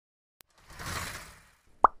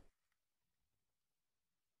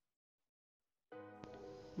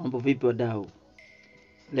Mambo vipi wadau?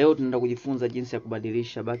 Leo tunaenda kujifunza jinsi ya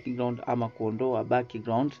kubadilisha background ama kuondoa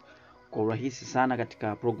background kwa urahisi sana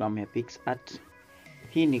katika programu ya PicsArt.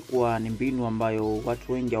 Hii ni mbinu ambayo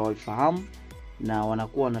watu wengi hawafahamu na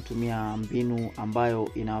wanakuwa wanatumia mbinu ambayo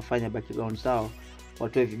inawafanya background zao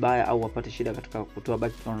watoe vibaya au wapate shida katika kutoa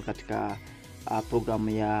background katika programu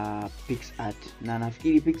ya PicsArt. Na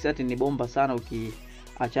nafikiri PicsArt ni bomba sana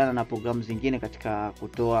ukiachana na programu zingine katika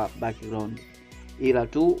kutoa background. Ila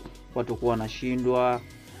tu watu kuwa wanashindwa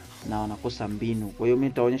na wanakosa mbinu. Kwa hiyo mimi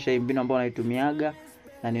nitaonyesha hii mbinu ambayo naitumiaga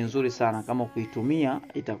na ni nzuri sana, kama kuitumia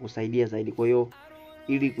itakusaidia zaidi. Kwa hiyo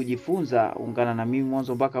ili kujifunza, ungana na mimi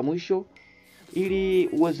mwanzo mpaka mwisho ili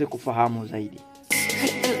uweze kufahamu zaidi.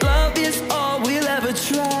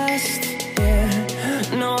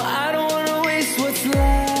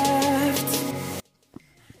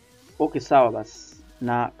 Okay, sawa basi.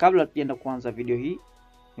 Na kabla tujaenda kuanza video hii,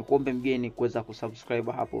 nikuombe mgeni kuweza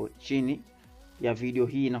kusubscribe hapo chini ya video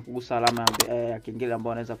hii na kugusa alama ya kengele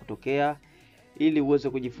ambayo inaweza kutokea ili uweze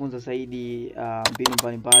kujifunza zaidi mbinu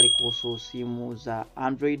mbalimbali kuhusu simu za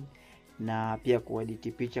Android na pia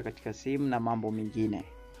kuedit picha katika simu na mambo mengine.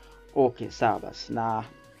 Okay, sawa basi. Na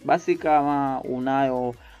basi kama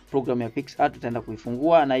unayo program ya PicsArt utaenda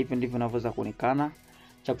kuifungua na hivyo ndivyo inavyoweza kuonekana.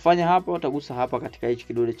 Cha kufanya hapa, utagusa hapa katika hichi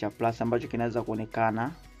kidole cha plus ambacho kinaweza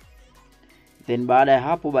kuonekana. Then baada ya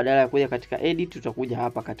hapo, badala ya kuja katika edit, tutakuja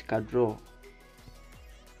hapa katika draw.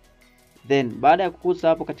 Then baada ya kugusa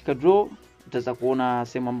hapo katika draw, utaweza kuona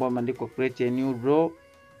sehemu ambayo imeandikwa create a new draw.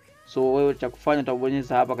 So wewe cha kufanya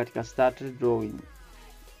utabonyeza hapa katika start drawing.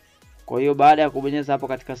 Kwa hiyo baada ya kubonyeza hapo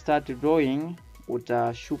katika start drawing,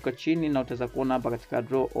 utashuka chini na utaweza kuona hapa katika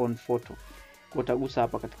draw on photo. Kwa utagusa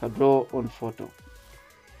hapa katika draw on photo.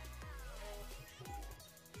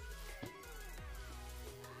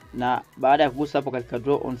 Na baada ya kugusa hapo katika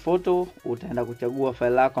draw on photo, utaenda kuchagua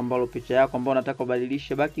file yako ambalo picha yako ambayo unataka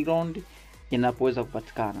ubadilishe background inapoweza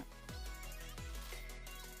kupatikana.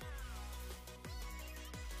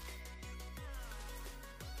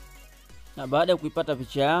 Na baada ya kuipata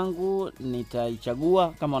picha yangu,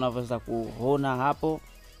 nitaichagua kama unavyoweza kuona hapo.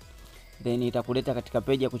 Then itakuleta katika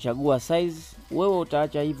page ya kuchagua size. Wewe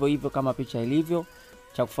utaacha hivyo hivyo kama picha ilivyo.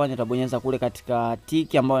 Cha kufanya utabonyeza kule katika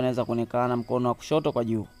tiki ambayo inaweza kuonekana mkono wa kushoto kwa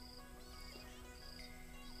juu.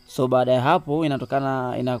 So baada ya hapo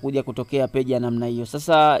inakuja kutokea page ya namna hiyo.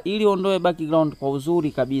 Sasa ili ondoe background kwa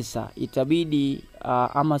uzuri kabisa, itabidi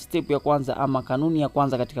ama step ya kwanza ama kanuni ya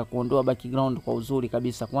kwanza katika kuondoa background kwa uzuri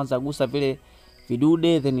kabisa, kwanza gusa vile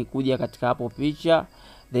vidude, then kuja katika hapo picha,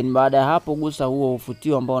 then baada ya hapo gusa huo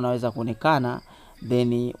ufutio ambao unaweza kuonekana,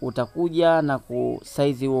 then utakuja na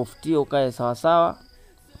kusize huo ufutio ukae sawa sawa,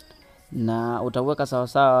 na utaweka sawa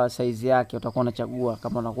sawa size yake. Utakuwa unachagua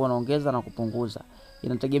kama unakuwa unaongeza na kupunguza,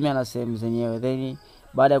 inategemea na sehemu zenyewe. Then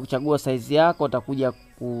baada ya kuchagua size yako, utakuja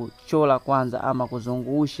kuchora kwanza ama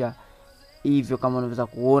kuzungusha hivyo kama unaweza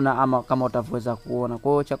kuona ama kama utaweza kuona.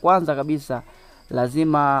 Kwa hiyo cha kwanza kabisa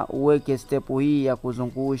lazima uweke step hii ya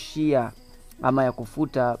kuzungushia ama ya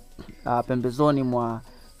kufuta pembezoni mwa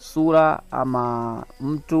sura ama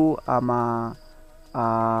mtu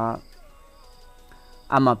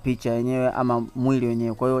ama picha yenyewe ama mwili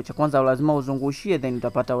wenyewe. Kwa hiyo cha kwanza lazima uzungushie, then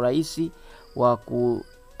utapata urahisi wa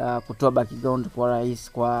kutoa background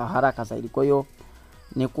kwa haraka zaidi. Kwa hiyo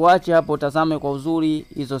ni kuache hapo, utazame kwa uzuri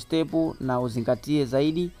hizo step na uzingatie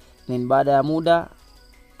zaidi. Then baada ya muda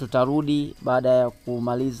tutarudi baada ya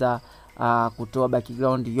kumaliza kutoa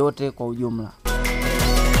background yote kwa ujumla.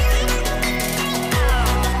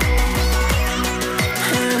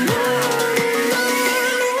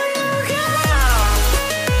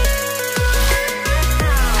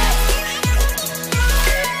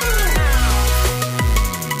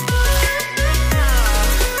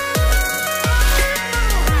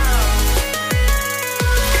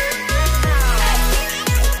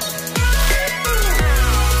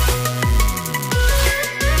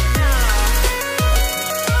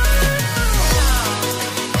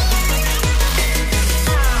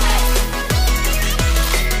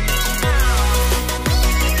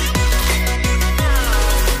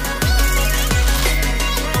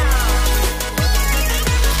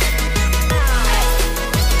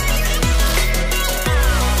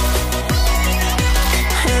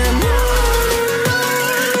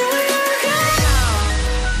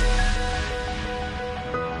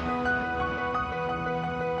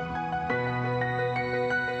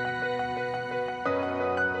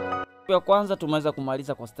 Ya kwanza tumeweza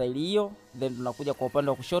kumaliza kwa style hiyo, then tunakuja kwa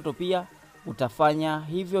upande wa kushoto pia utafanya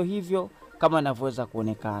hivyo hivyo kama inavyoweza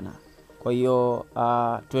kuonekana. Kwa hiyo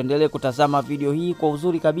tuendelee kutazama video hii kwa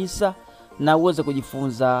uzuri kabisa na uweze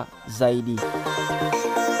kujifunza zaidi.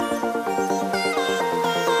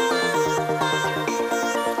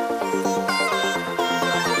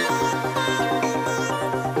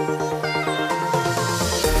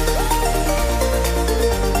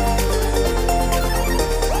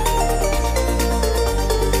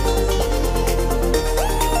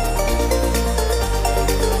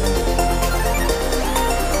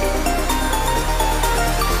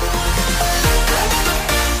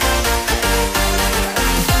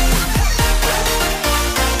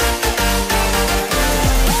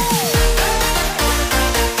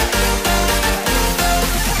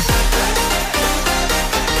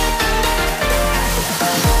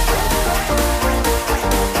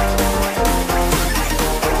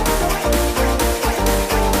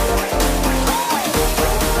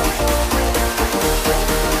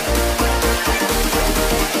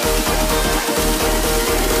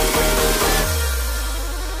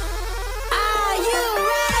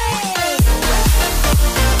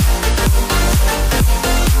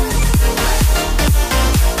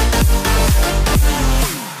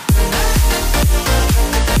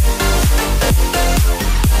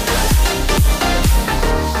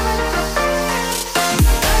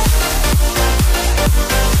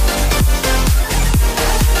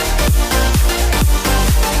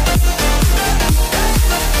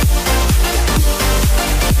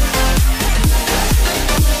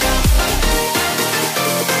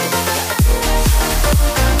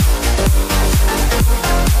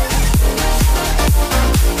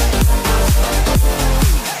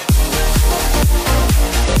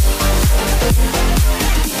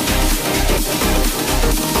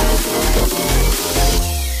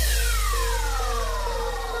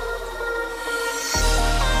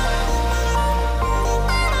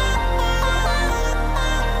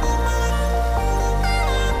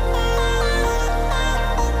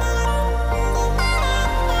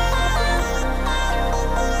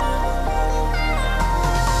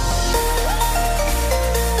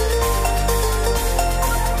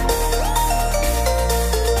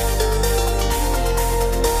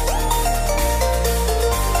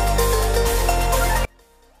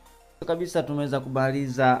 Kabisa tumeweza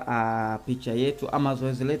kumaliza picha yetu ama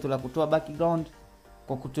zoezi letu la kutoa background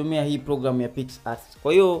kwa kutumia hii program ya PicsArt.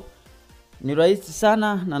 Kwa hiyo ni rahisi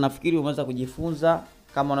sana na nafikiri umeweza kujifunza.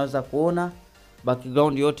 Kama unaweza kuona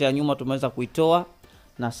background yote ya nyuma tumeweza kuitoa,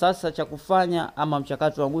 na sasa cha kufanya ama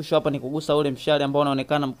mchakato wa mwisho hapa ni kugusa ule mshale ambao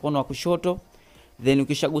unaonekana mkono wa kushoto. Then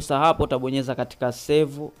ukishagusa hapo utabonyeza katika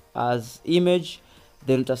save as image,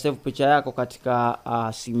 then utasave picha yako katika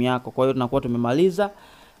simu yako. Kwa hiyo tunakuwa tumemaliza,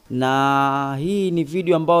 na hii ni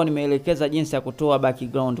video ambayo nimeelekeza jinsi ya kutoa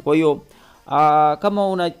background. Kwa hiyo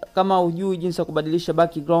kama hujui jinsi ya kubadilisha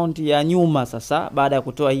background ya nyuma, sasa baada ya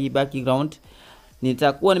kutoa hii background,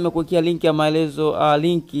 nitakuwa nimekuwekea link ya maelezo,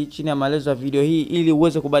 linki chini ya maelezo ya video hii, ili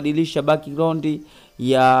uweze kubadilisha background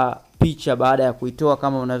ya picha baada ya kuitoa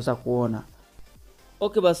kama unaweza kuona.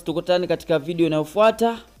 Okay, basi tukutane katika video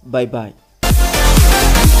inayofuata. Bye bye.